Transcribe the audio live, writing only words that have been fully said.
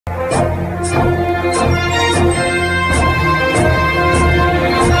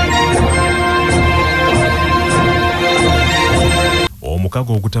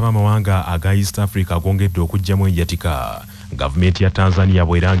Omukago okutaba amawanga aga East Africa agongedde okujjamu enjatika. Gavumenti ya Tanzania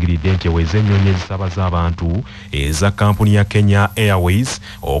bwerangiridde nti eweze ennyonyi ezisaabaza abantu eza kampuni ya Kenya Airways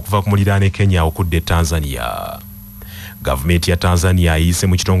okuva ku muliraane Kenya okudde Tanzania. Gavumenti ya Tanzania ayise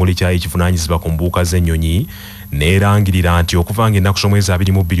mu kitongole kyayo ekivunaanyizibwa ku mbuuka z'ennyonyi neerangirira nti okuva ng'ennaku z'omwezi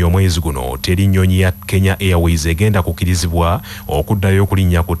 22 omwezi guno teri nnyonyi ya Kenya Airways egenda kukkirizibwa okuddayo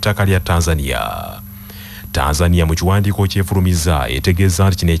okulinnya ku ttaka lya Tanzania. Tanzania mu kiwandiiko kyefulumiza etegeeza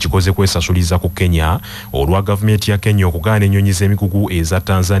nti kino ekikoze kwesasuliza ku Kenya olwa gavumenti ya Kenya okugaana ennyonyi z'emigugu eza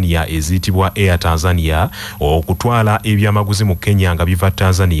Tanzania eziyitibwa Air Tanzania okutwala ebyamaguzi mu Kenya nga biva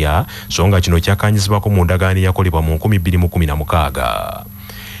Tanzania, so nga kino kyakanyizibwako mu ndagaano eyakolebwa mu 2016.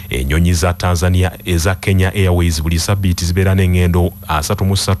 Enyonyi za Tanzania eza Kenya Airways buli sabbiiti zibeera n'engendo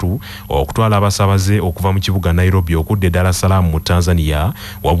 33 okutwala abasaabaze okuva mu kibuga Nairobi okudde Dar es Salaam mu Tanzania,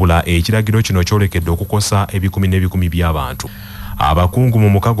 wabula ekiragiro kino kyolekedde okukosa ebikumi n'ebikumi by'abantu. Abakungu mu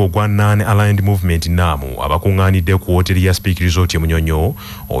mukago gwa Non-Aligned Movement NAMU abakungaanidde ku woteri ya Speak Resort Munyonyo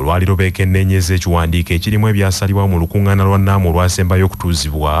olwaliro beekenneenyeza ekiwandiiko ekirimu ebyasalibwa mu lukungaana lwa NAMU olwasembayo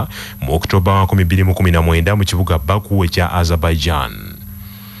okutuuzibwa mu Oktoba 2019 mu kibuga Baku ekya Azerbaijan.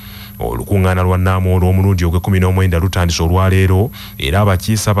 Olukungaana lwa NAMU olw'omulundi ogw'e19 lutandise olwaleero era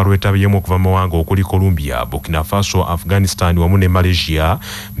abakiise abalwetabyemu okuva mu mawanga okuli Colombia, Burkina Faso, Afghanistan wamu ne Malaysia,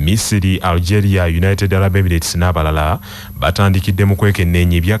 Misiri, Algeria, United Arab Emirates n'abalala batandikidde mu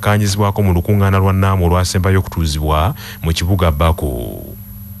kwekenneenya ebyakanyizibwako mu lukungaana lwa NAMU olwasembayo okutuuzibwa mu kibuga Baku.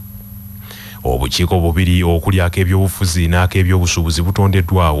 Obukiiko bubiri okuli ak'ebyobufuzi n'ak'ebyobusuubuzi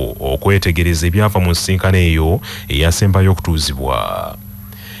butondeddwawo okwetegereza ebyava mu nsisinkano eyo eyasembayo okutuuzibwa.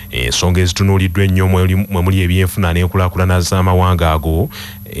 Ensonga ezitunuuliddwa ennyo mwe muli ebyenfuna n'enkulaakulana z'amawanga ago,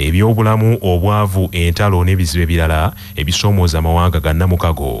 ebyobulamu, obwavu, entalo n'ebizibu ebirala ebisoomooza amawanga ga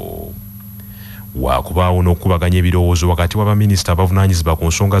Namukago. Waakubaawo n'okubaganya ebirowoozo wakati w'abaminisita abavunaanyizibwa ku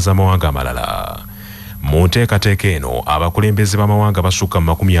nsonga z'amawanga amalala. Mu nteekateeka eno abakulembeze b'amawanga basukka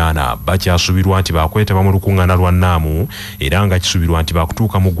mu 40 bakyasuubirwa nti baakwetaba mu lukungaana lwa NAMU era nga kisuubirwa nti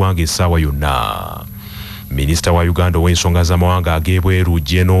baakutuuka mu ggwanga essaawa yonna. Minisita wa Uganda ow'ensonga z'amawanga ag'ebweru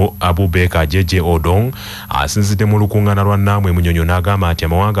Jeno Abubeka Jeje Odong asinzidde mu lukungaana lwa NAMU e Munyonyo n'agamba nti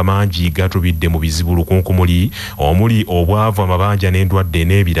amawanga mangi gatubidde mu bizibu lukunkumuli omuli obwavu, amabanja n'endwadde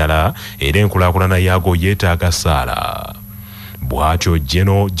n'ebirala era enkulaakulana yaago yeetaaga ssaala. Bw'atyo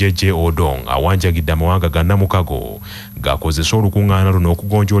Jeno Jeje Odong awanjagidde amawanga ga Namukago gakozesa olukungaana luno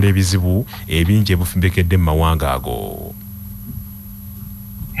okugonjoola ebizibu ebingi ebufumbekedde mu mawanga ago.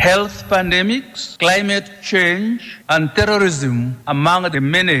 Health pandemics, climate change, and terrorism among the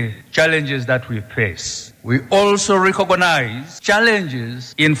many challenges that we face. We also recognize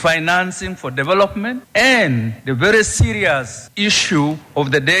challenges in financing for development and the very serious issue of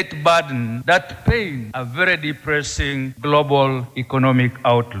the debt burden that paint a very depressing global economic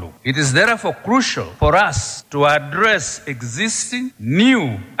outlook. It is therefore crucial for us to address existing,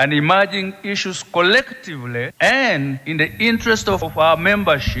 new, and emerging issues collectively and in the interest of our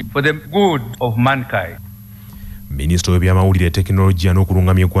membership for the good of mankind. Minisita w'ebyamawulire, tekinologiya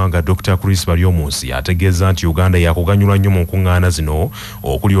n'okulungamya eggwanga Dr. Chris Baryomunsi ategeeza nti Uganda yakuganyulwa nnyo mu nkuŋŋaana zino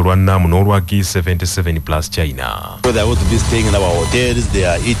okuli olwa NAMU n'olwa G77 plus China. They are going to be staying in our hotels, they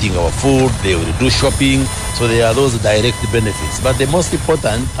are eating our food, they will do shopping, so there are those direct benefits. But the most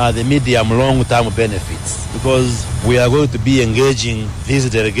important are the medium long-term benefits, because we are going to be engaging these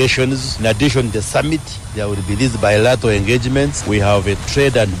delegations. In addition to the summit, there will be these bilateral engagements. We have a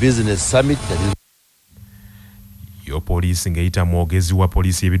trade and business summit that is Poliisi ng'eyita mwogezi wa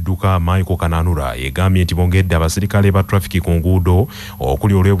poliisi y'ebidduka Michael Kananura egambye nti bongedde abasirikale ba trafiki ku nguudo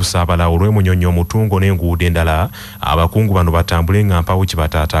okuli olw'ebusaabala, olw'emunyonyo, omutungo n'enguudo endala abakungu bano batambule nga mpawo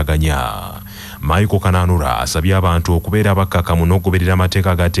kibataataaganya. Michael Kananura asabye abantu okubeera abakkakkamu n'okugoberera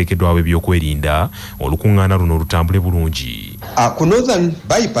amateeka agateekeddwawo ebyokwerinda olukuŋŋaana luno olutambule bulungi. Ku Northern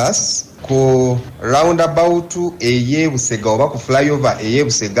Bypass ku roundabout ey'Ebusega oba ku flyover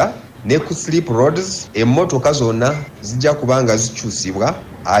ey'Ebusega ne ku slip roads emmotoka zonna zijja kubanga zikyusibwa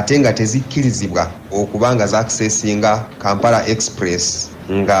ate nga tezikkirizibwa okubanga zaccessinga Kampala Express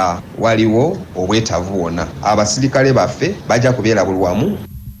nga waliwo obwetaavu wonna. Abasirikale baffe bajja kubeera buli wamu.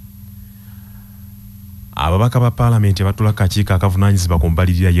 Ababaka ba Paalamenti abatula kakiiko akavunaanyizibwa ku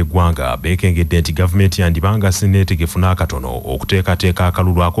mbalirira y'eggwanga beekengedde nti gavumenti yandibanga sinneetegefu n'akatono okuteekateeka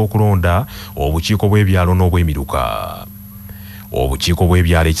akalulu ak'okulonda obukiiko bw'ebyalo n'obw'emiruka. Obukiiko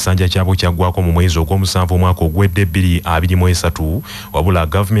bw'ebyalo ekisanja kyabwo kyaggwako mu mwezi ogw'omusanvu omwaka ogwedde 2023 wabula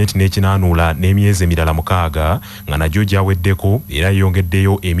gavumenti n'ekinaanuula n'emyezi emirala 6 nga nagyo gyaweddeko era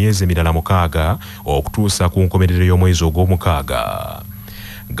yeyongeddeyo emyezi emirala 6 okutuusa ku nkomerero y'omwezi ogw'omukaaga.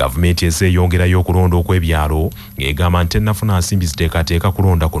 Gavumenti ezeeyongerayo okulonda okw'ebyalo ng'egamba nti tennafuna nsimbi ziteekateeka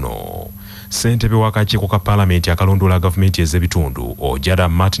kulonda kuno. Ssentebe w'akakiiko ka Paalamenti akalondoola gavumenti ez'ebitundu Ojada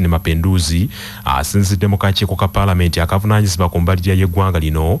Martin Mapenduzi asinzidde mu kakiiko ka Paalamenti akavunaanyizibwa ku mbalirira y'eggwanga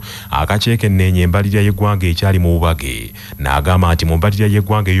lino akakyekenneenye embalirira y'eggwanga ekyali mu bubage n'agamba nti mu mbalirira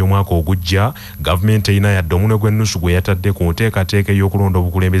y'eggwanga ey'omwaka ogujja gavumenti erina yadde omunwe gw'ennusu gwe yatadde ku nteekateeka ey'okulonda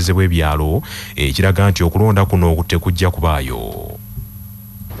obukulembeze bw'ebyalo ekiraga nti okulonda kuno tekujja kubaayo.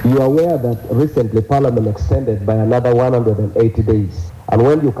 You are aware that recently Parliament extended by another 180 days. And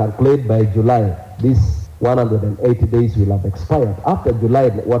when you calculate by July, these 180 days will have expired. After July,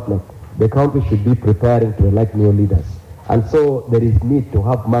 whatnot, the country should be preparing to elect new leaders. And so there is need to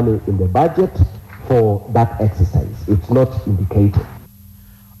have money in the budget for that exercise. It's not indicated.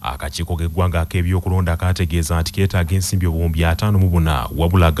 Akakiiko k'eggwanga ak'ebyokulonda kaategeeza nti keetaaga ensimbi obuwumbi 54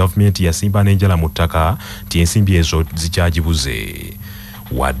 wabula gavumenti yasimba n'enjala mu ttaka nti ensimbi ezo zikyagibuze.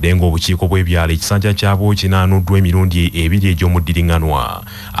 Wadde ng'obukiiko bw'ebyalo ekisanja kyabwo kinaanuddwa emirundi 2 egy'omuddiringanwa.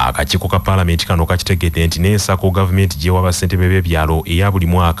 Akakiiko ka Paalamenti kano kakitegedde nti n'ensako gavumenti gyewa bassentebe b'ebyalo eya buli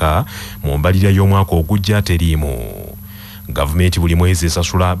mwaka mu mbalirira y'omwaka ogujja teriimu. Gavumenti buli mwezi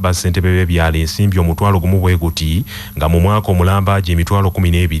esasula bassentebe b'ebyalo ensimbi omutwalo gumu bwe guti nga mu mwaka omulambaaji emitwalo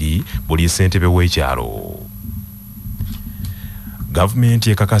 12 buli ssentebe w'ekyalo.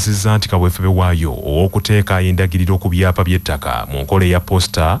 Gavumenti ekakasizza nti kaweefube waayo ow'okuteeka endagiriro ku byapa by'ettaka mu nkola eya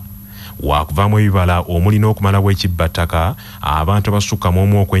posta wakuvaamu ebibala omuli n'okumalawo ekibbattaka abantu abasukka mu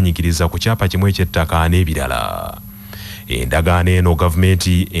omu okwenyigiriza ku kyapa kimu eky'ettaka n'ebirala. Endagaano eno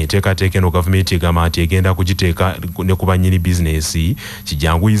gavumenti enteekateeka eno gavumenti egamba nti egenda kugiteeka ne ku bannyini bizinesi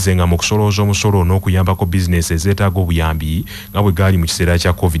kijanguyizenga mu kusolooza omusolo n'okuyambako bizinesi ezeetaaga obuyambi nga bwe gaali mu kiseera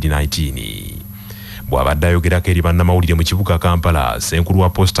kya COVID-19. Bw'abadde ayogerako eri bannamawulire mu kibuga Kampala, Ssenkulu wa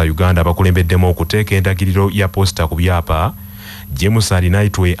Posta Uganda bakulembeddemu okuteeka endagiriro ya posta ku byapa. James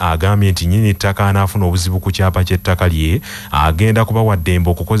Alinaitwe agambye nti nnyini ttaka anaafuna obuzibu ku kyapa ky'ettaka lye agenda kubawa ddembe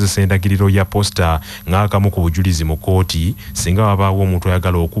okukozesa endagiriro ya posta ng'akamu ku bujulizi mu kkooti singa wabaawo omuntu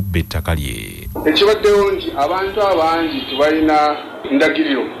ayagala okubba ettaka lye. Ekibaddewo nti abantu abangi tebalina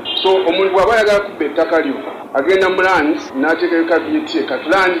ndagiriro, so omuntu bw'aba ayagala kubba ettaka lyo agenda mu land n'ateekayo kabiyeti ye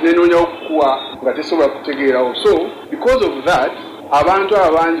katulandi nenoonya okukuwa nga tesobola kutegeerawo. So because of that abantu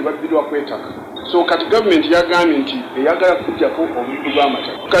abangi babbiddwa kwetaka. So kati gavumenti yagambye nti eyagala kujjako obuddu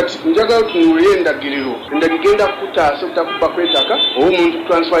bw'amataka. Kati njagala tunuulire endagiriro endagigenda kutaasa obutakubba kwetaka oba omuntu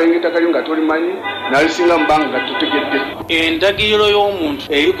transferinga ettaka lyo nga tolimanyi n'alisinga mu bbanga nga totegedde. Endagiriro y'omuntu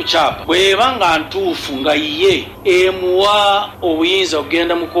eri ku kyapa bw'eba nga ntuufu nga ye emuwa obuyinza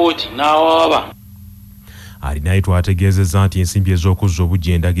okugenda mu kooti n'awaaba. Alinaitwe ategeezezza nti ensimbi ez'okuzza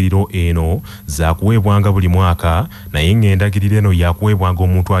obujja endagiriro eno zaakuweebwanga buli mwaka naye ng'endagiriro eno yakuweebwanga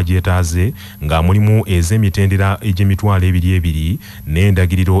omuntu agyetaaze nga mulimu ez'emitendera egy'emitwalo 22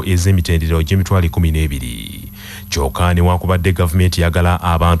 n'endagiriro ez'emitendera egy'emitwalo 12. Kyokka newankubadde gavumenti yagala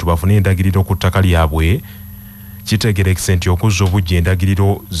abantu bafune endagiriro ku ttaka lyabwe, kitegerekese nti okuzza obujja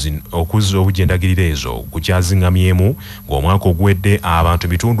endagiriro ezo kukyazingamyemu ng'omwaka oguwedde abantu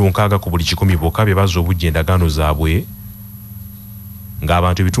bitundu 6 ku buli 100 bokka bye bazza obujja endagaano zaabwe,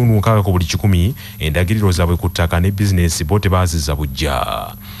 ng'abantu bitundu 6 ku buli 100 endagiriro zaabwe ku ttaka ne bizinesi bo tebaazizza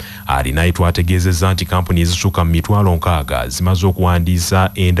bujja. Alinaitwe ategeezezza nti kampuni ezisukka mu 60,000 zimaze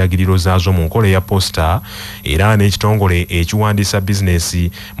okuwandiisa endagiriro zaazo mu nkola ya posta era n'ekitongole ekiwandiisa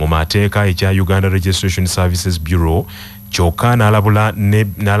bizinesi mu mateeka ekya Uganda Registration Services Bureau kyokka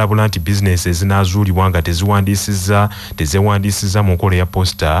n'alabula nti bizinesi ezinaazuulibwa nga tezewandiisizza mu nkola ya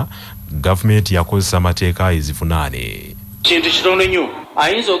posta gavumenti yakozesa amateeka ezivunaane. Kintu kitono nnyo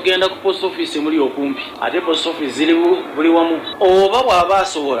ayinza okugenda ku post office muli okumpi ate post office ziri buli wamu, oba bw'aba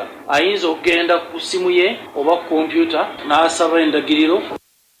asobola ayinza okugenda ku simu ye oba ku kompyuta n'asaba endagiriro.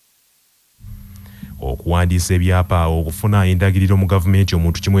 Okuwandiisa ebyapa okufuna endagiriro mu gavumenti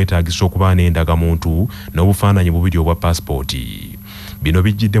omuntu kimwetaagisa okuba n'endagamuntu n'obufaananyi bubiri obwa paasipooti. Bino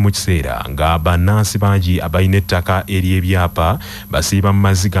bijjidde mu kiseera nga bannansi bangi abalina ettaka ery'ebyapa basiiba mu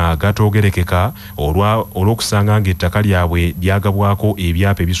maziga agatoogerekeka olw'okusanga ng'ettaka lyabwe lyagabwako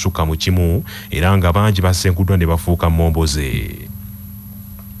ebyapa ebisukka mu kimu era nga bangi basenguddwa ne bafuuka momboze.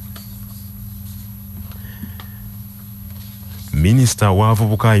 Minisita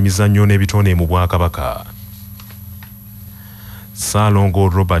w'abavubuka emizannyo n'ebitone mu Bwakabaka Ssaalongo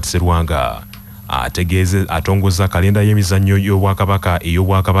Robert Sserwanga atongozza kalenda y'emizannyo y'Obwakabaka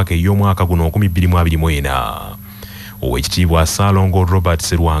ey'Obwakabaka ey'omwaka guno 2024. Owekitiibwa Ssaalongo Robert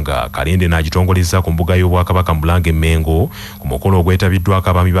Sserwanga kalende n'agitongoleza ku mbuga y'Obwakabaka mu Bulange Mengo ku mukolo ogwetabiddwako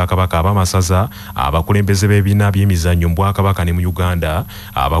abaami ba Kabaka ab'amasaza abakulembeze b'ebibiina by'emizannyo mu Bwakabaka ne mu Uganda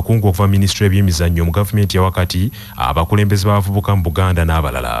abakungu okuva minisitule y'ebyemizannyo mu gavumenti ya wakati abakulembeze b'abavubuka mu Buganda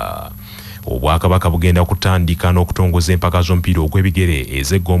n'abalala. Obwakabaka bugenda kutandika n'okutongoza empaka z'omupiira ogw'ebigere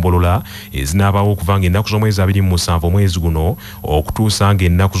ez'eggombolola ezinaabawo okuva ng'ennaku z'omwezi 27 omwezi guno okutuusa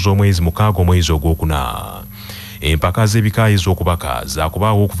ng'ennaku z'omwezi 6 omwezi ogwokuna. Empaka z'ebika ez'okubaka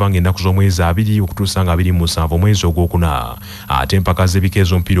zaakubaawo okuva ng'ennaku z'omwezi 2 okutuusa nga 27 omwezi ogwokuna. Ate empaka z'ebika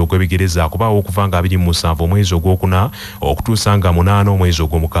ez'omupiira ogw'ebigere zaakubaawo okuva nga 27 omwezi ogwokuna okutuusa nga 8 omwezi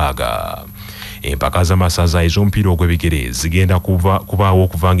ogw'omukaaga. Empaka z'amasaza ez'omupiira ogw'ebigere zigenda kubaawo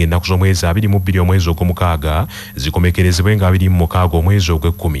okuva ng'ennaku z'omwezi 22 omwezi ogw'omukaaga zikomekerezebwe nga 26 omwezi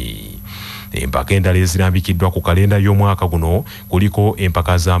ogw'ekkumi. Empaka endala ezirambikiddwa ku kalenda y'omwaka guno kuliko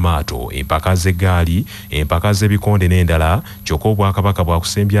empaka z'amaato, empaka z'eggaali, empaka z'ebikonde n'endala, kyokka Obwakabaka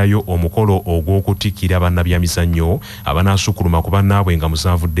bwakusembyayo omukolo ogw'okutikkira bannabyamizannyo abanaasukkuluma ku bannaabwe nga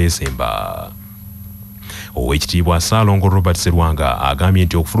 7 Desemba. Owekitiibwa Ssaalongo Robert Sserwanga agambye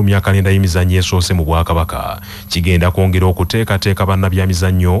nti okufulumya kalenda y'emizannyo esoose mu Bwakabaka kigenda kwongera okuteekateeka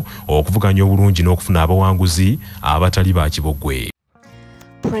bannabyamizannyo okuvuganya obulungi n'okufuna abawanguzi abatali ba kiboggwe.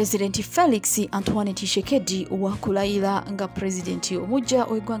 President Felix Antoine Tshisekedi wakulayira nga president omujja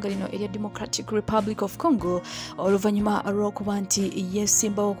w'eggwanga lino erya Democratic Republic of Congo oluvannyuma lw'okuba nti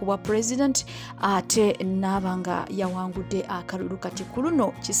yeesimbawo ku bwa president ate n'abanga yawangudde akalulu kati ku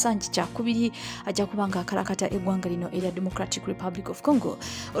luno kisanji kyakubiri ajja kuba nga akalakata eggwanga lino erya Democratic Republic of Congo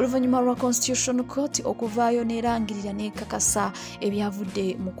oluvannyuma lwa Constitutional Court okuvaayo n'erangirira n'ekakasa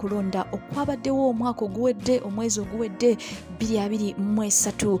ebyavudde mu kulonda okwabaddewo omwaka oguwedde omwezi oguwedde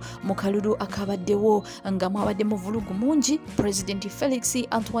 2023 mu kalulu akabaddewo nga mwabaddemu vulugu mungi. President Felix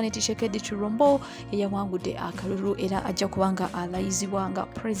Antoine Tshisekedi Chilombo yawangudde akalulu era ajja kubanga alayizibwa nga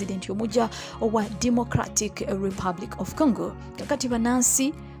president omujja owa Democratic Republic of Congo. Kakati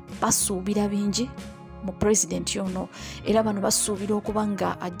banansi basuubira bingi mu president yono era bano basuubira okuba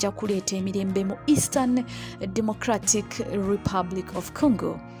nga ajja kuleeta emirembe mu Eastern Democratic Republic of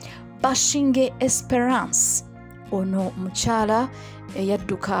Congo. Bashinge Esperance ono mukyala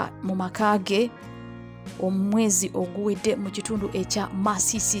eyadduka mu makage omwezi oguwedde mu kitundu ekya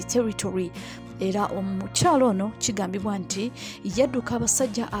Masisi territory era omukyala ono kigambibwa nti yadduka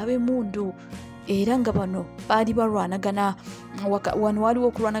abasajja ab'emundu era nga bano baali balwanagana wano waliwo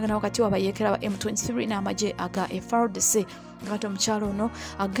okulwanagana wakati w'abayeekera ba M23 n'amagye aga FARDC. Kati omukyala ono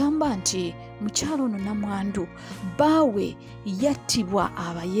agamba nti mukyala ono namwandu baawe yattibwa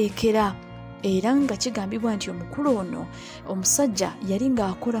abayeekera era nga kigambibwa nti omukulu ono omusajja yali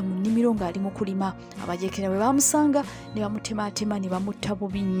ng'akola mu nnimiro ng'ali mu kulima abajeekera bwe bamusanga ne bamutematema ne bamutta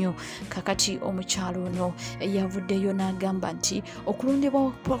bubi nnyo. Kakati omukyalo ono yavuddeyo n'agamba nti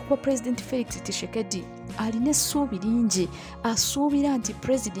okulondebwa kwa President Felix Tshisekedi alina essuubi lingi, asuubira nti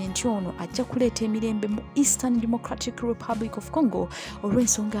pulezidenti ono ajja kuleeta emirembe mu Eastern Democratic Republic of Congo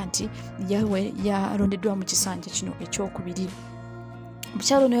olw'ensonga nti yalondeddwa mu kisanja kino ekyokubiri.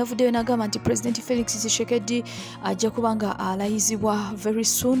 Mukyalo ono yavuddeyo n'agamba nti President Felix Tshisekedi ajja kubanga alayizibwa very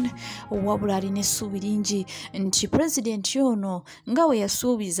soon wabula alina essuubi lingi nti pulezidenti ono nga we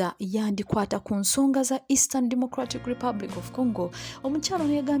yasuubiza yandikwata ku nsonga za Eastern Democratic Republic of Congo. Omukyalo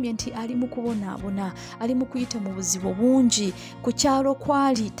ono yagambye nti ali mu kubonaabona, ali mu kuyita mu buzibu bungi, ku kyalo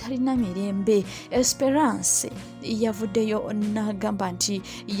kwali talina mirembe. Esperance yavuddeyo n'agamba nti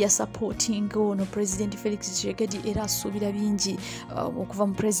yasupporting ono President Felix Tshisekedi era asuubira bingi okuva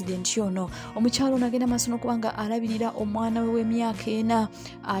mu president yono. Omukyalo nagenda maaso n'okubanga alabirira omwana we w'emyaka 4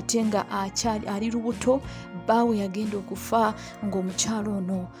 ate nga ali lubuto, baawe yagenda okufa ng'omukyalo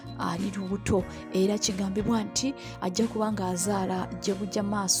ono ali lubuto era kigambibwa nti ajja kubanga azaala gye bujja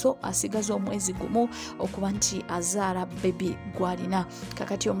maaso, asigaza omwezi gumu okuba nti azaala bebi gwalina.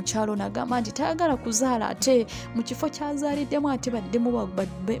 Kakati omukyalo nagamba nti tayagala kuzaala ate mu kifo kyazaaliddemu ate baddemu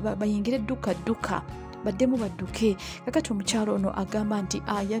bayingire dduka baddemu badduke. Kakati omukyalo ono agamba nti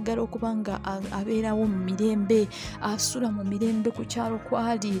ayagala okubanga abeerawo mu mirembe, asula mu mirembe ku kyalo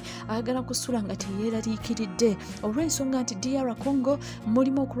kwali, ayagala kusula nga teyeeraliikiridde olw'ensonga nti DR Congo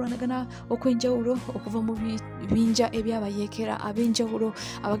mulimu okulwanagana okw'enjawulo okuva mu bibinja ebyabayeekera ab'enjawulo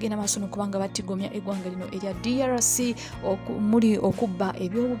abagenda maaso n'okubanga batigomya eggwanga lino erya DRC muli okubba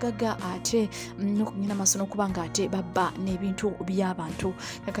ebyobugagga ate n'okugenda maaso n'okubanga ate babba n'ebintu by'abantu.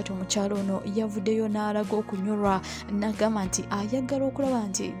 Kakati omukyalo ono yavuddeyo alaga okunyolwa n'agamba nti ayagala okulaba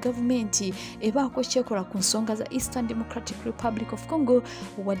nti gavumenti ebaako kyekola ku nsonga za Eastern Democratic Republic of Congo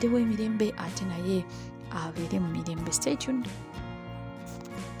waddewo emirembe ate naye abeere mu mirembe. Stay tuned.